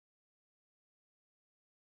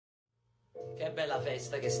Che bella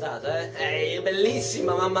festa che è stata, eh?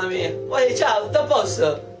 Bellissima, mamma mia. Poi ciao, tutto a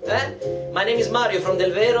posto? Eh? My name is Mario from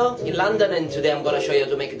Delvero in London, and today I'm gonna show you how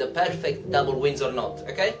to make the perfect double Windsor knot,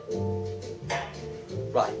 okay?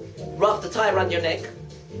 Right, wrap the tie around your neck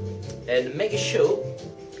and make sure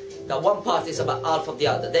that one part is about half of the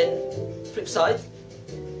other. Then flip side,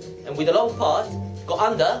 and with the long part, go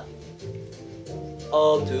under,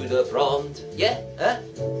 onto the front, yeah?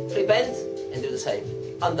 Flip end and do the same.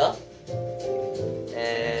 Under,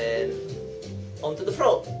 and onto the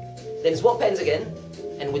front. Then swap ends again,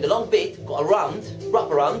 and with the long bit, go around, wrap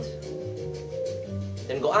around,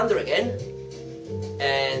 then go under again,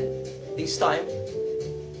 and this time,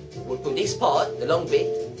 we'll put this part, the long bit,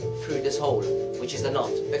 through this hole, which is the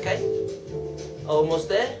knot, okay? Almost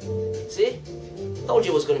there, see? Told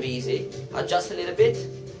you it was going to be easy. Adjust a little bit.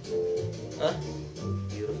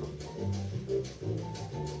 Beautiful.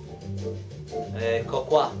 Ecco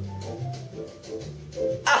qua.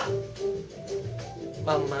 Ah!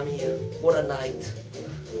 Mamma mia, what a night.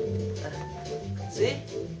 See?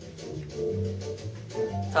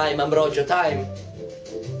 Time, Ambrogio, time.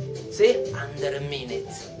 See? Under a minute.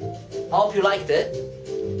 I hope you liked it.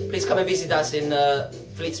 Please come and visit us in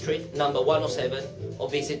Fleet Street, number 107, or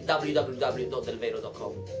visit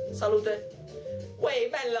www.delvero.com. Salute! Uè,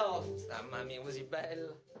 bello! Mamma mia, così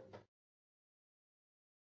bello!